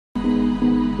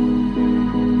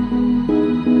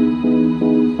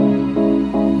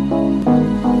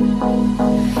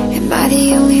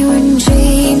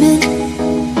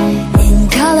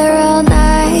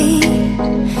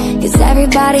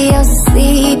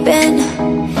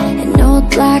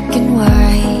black and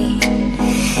white,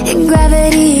 and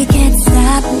gravity can't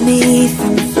stop me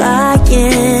from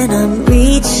flying. I'm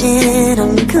reaching,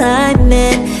 I'm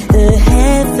climbing. The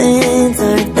heavens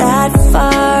aren't that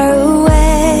far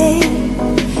away,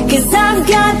 'cause I've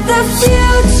got the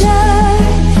future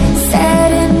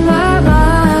set in my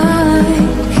mind.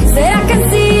 Say I can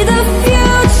see the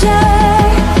future,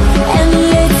 and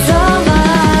it's all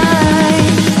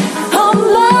mine, all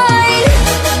mine.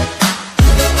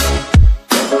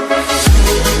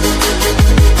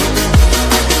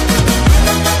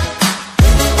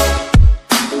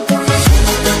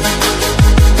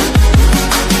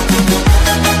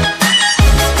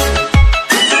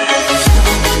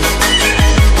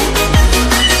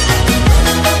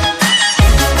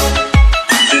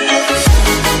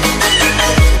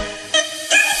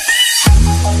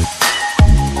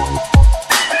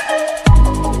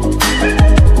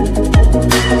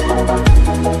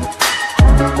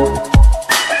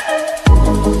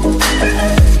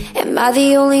 Am I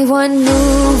the only one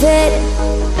moving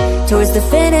towards the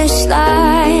finish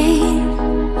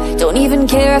line? Don't even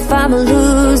care if I'ma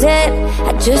lose it,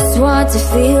 I just want to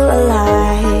feel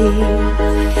alive.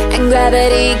 And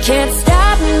gravity can't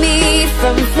stop me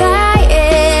from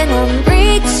flying. I'm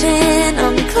reaching,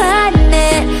 I'm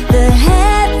climbing. The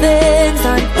heavens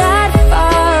aren't that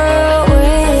far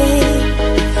away,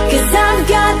 'cause I've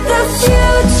got the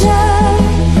future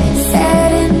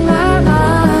set in my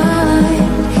mind.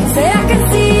 Say I can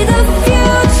see the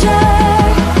future,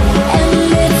 and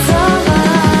it's all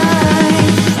mine,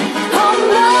 all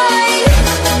mine.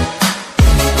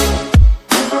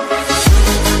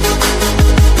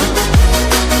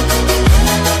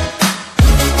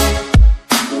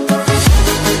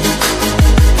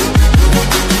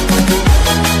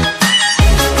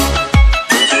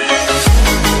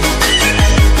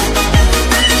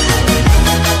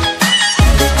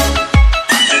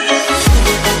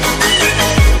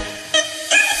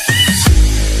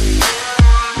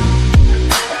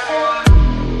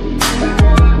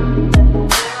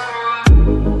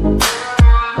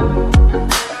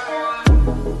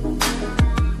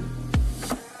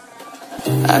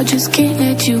 I just can't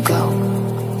let you go.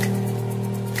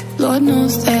 Lord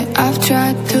knows that I've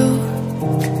tried to.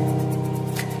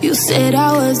 You said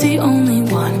I was the only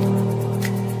one.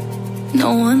 No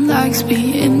one likes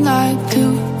being lied to.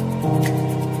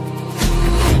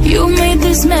 You made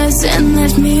this mess and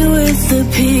left me with the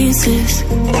pieces.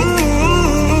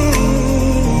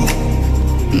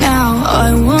 Now I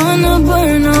wanna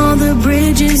burn all the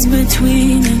bridges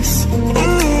between us.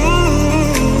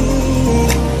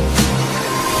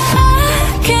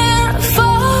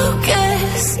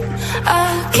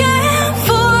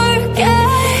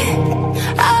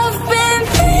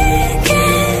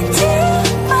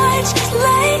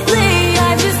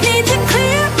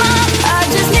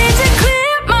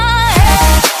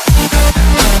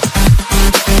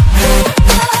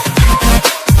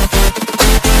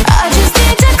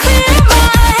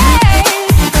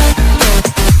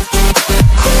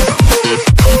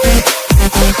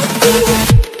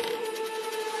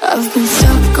 I've been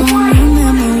stuck on your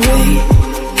memory,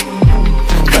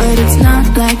 but it's not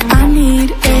like I need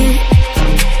it.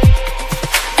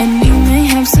 And you may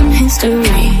have some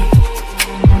history,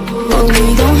 but we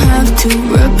don't have to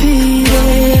repeat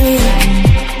it.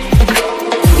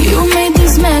 You made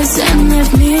this mess and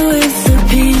left me with the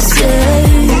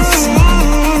pieces.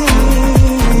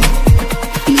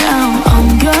 Now I'm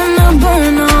gonna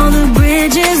burn all the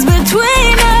bridges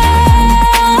between us.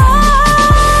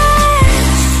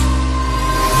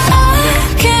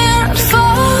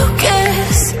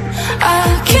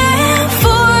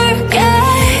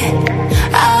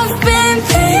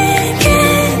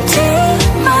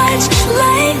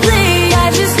 Lately, I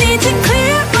just need to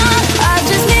clear my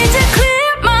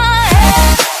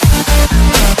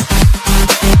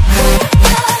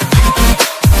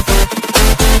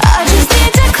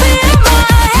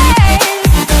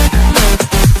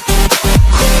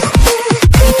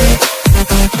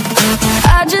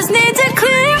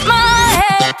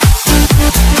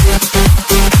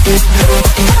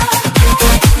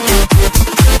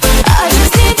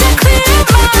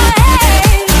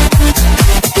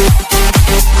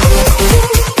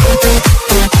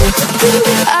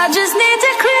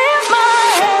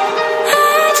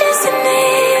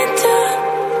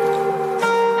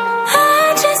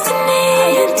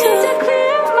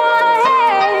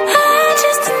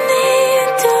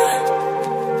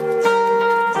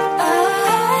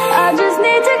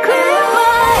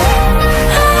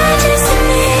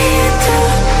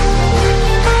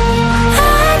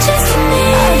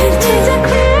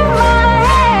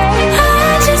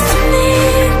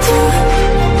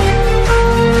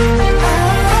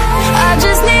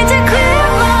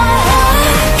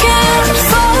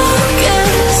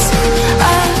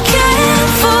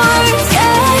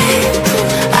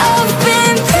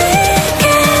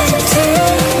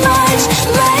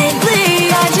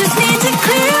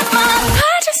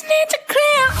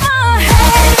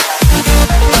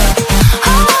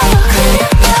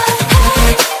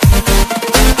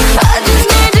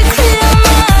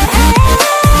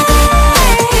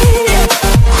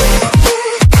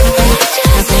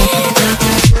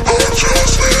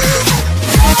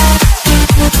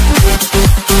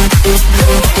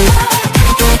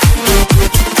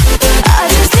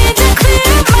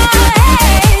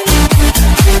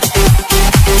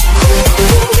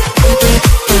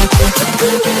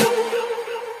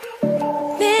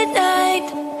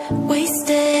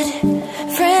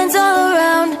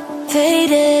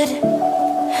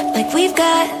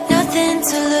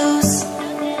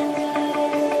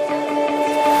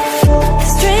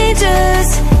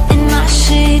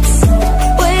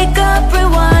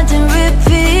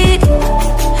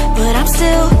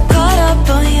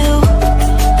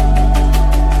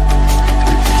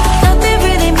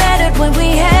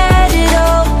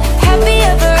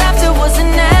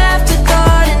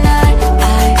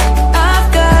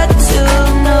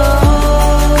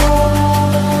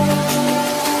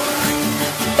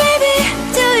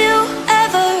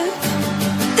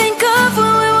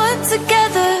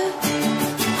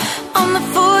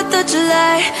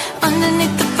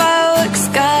underneath the fireworks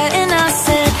sky. And I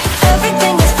said,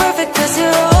 everything is perfect cause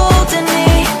you're holding me.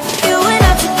 You and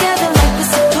I together like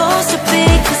we're supposed to be.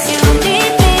 Cause you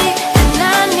need me and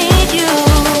I need you.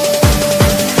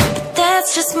 But that's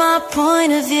just my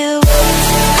point of view.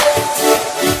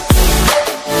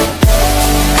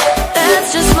 That's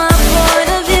just my point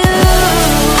of view.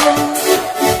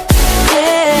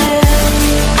 Yeah.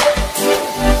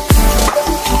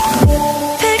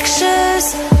 Pictures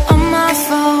on my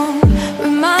phone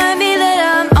remind me that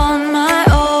I'm on my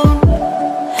own,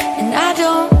 and I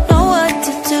don't know what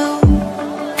to do.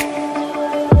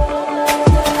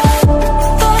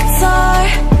 Thoughts are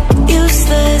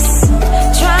useless,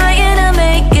 trying to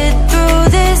make it through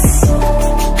this.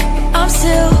 I'm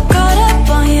still caught up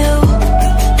on you.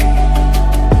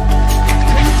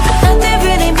 Nothing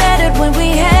really mattered when we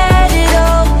had it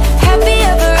all. Happy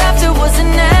ever after was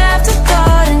an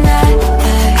afterthought. And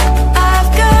I've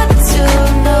got to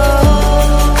know,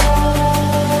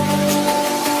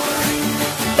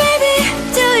 baby,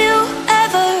 do you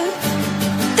ever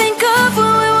think of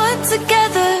when we were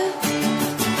together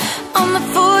on the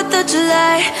 4th of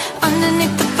July,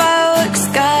 underneath the fireworks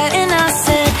sky? And I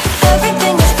said,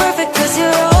 everything is perfect cause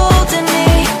you're holding me.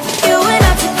 You and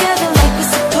I together like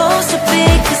we're supposed to be.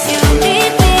 Cause you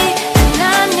need me and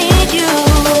I need you.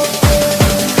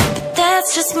 But that's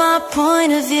just my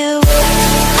point of view.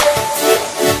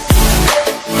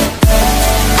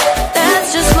 That's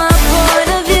just my point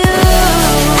of view.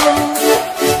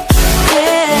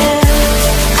 Yeah.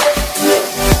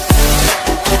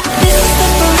 This is the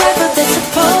forever that's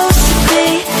supposed to be.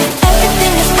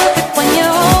 Everything is perfect when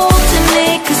you're holding me.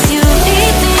 Cause you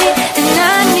need me and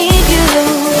I need you.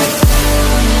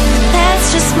 That's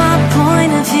just my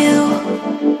point of view.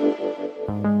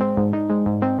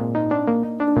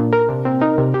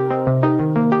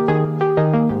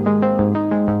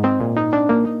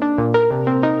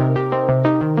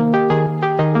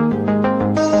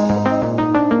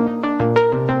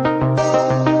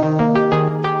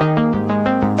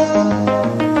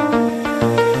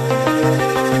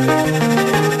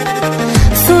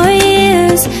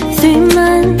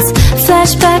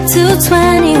 Flashback to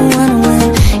 21 when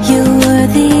you were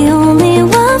the only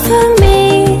one for me.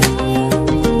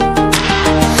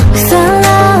 We fell in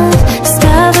love,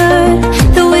 discovered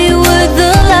that we were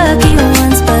the lucky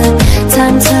ones. But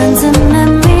time turns a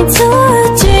memory to a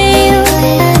dream.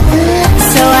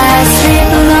 So I sleep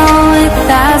alone with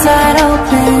eyes wide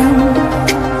open.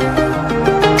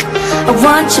 I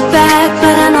want you back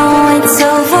but I know it's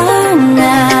over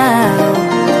now.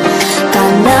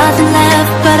 Got nothing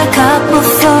left but a couple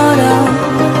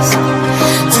photos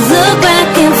to look back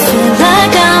and feel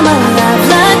like I'm alive,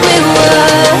 like we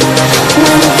were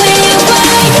when we were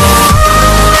young.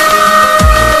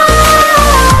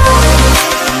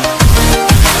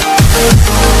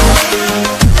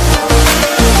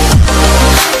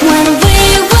 When we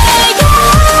were young.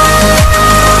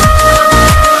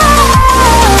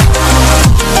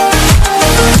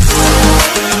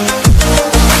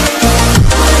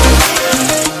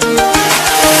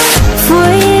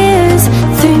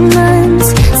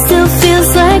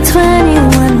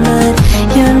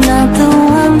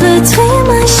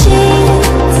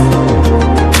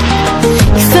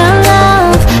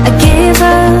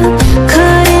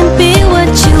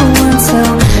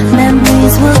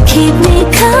 Keep me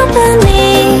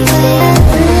company.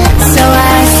 So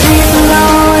I sleep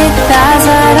alone with eyes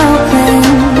wide open.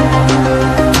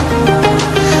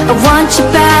 I want you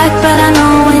back but I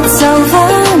know it's over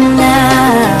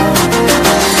now.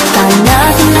 Got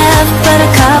nothing left but a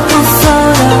couple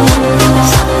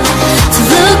photos to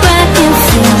look back and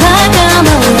feel like I'm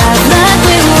alive, like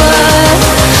we were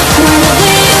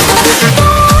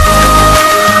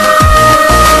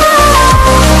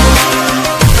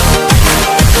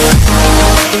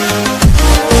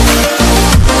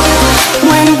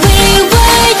when we were.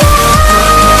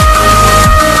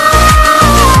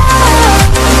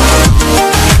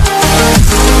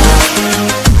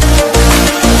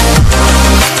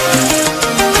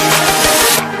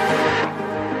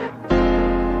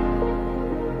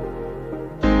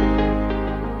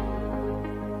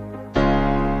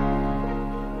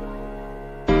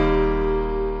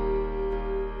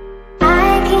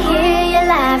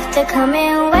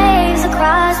 Coming waves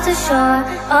across the shore.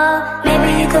 Oh,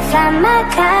 maybe you could fly my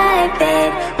kite,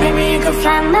 babe. Maybe you could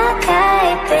fly my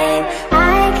kite, babe.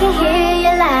 I can hear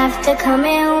your laughter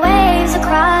coming waves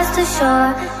across the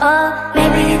shore. Oh,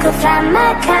 maybe you could fly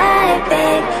my kite,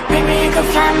 babe. Maybe you could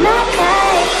fly my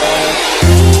kite,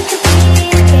 babe.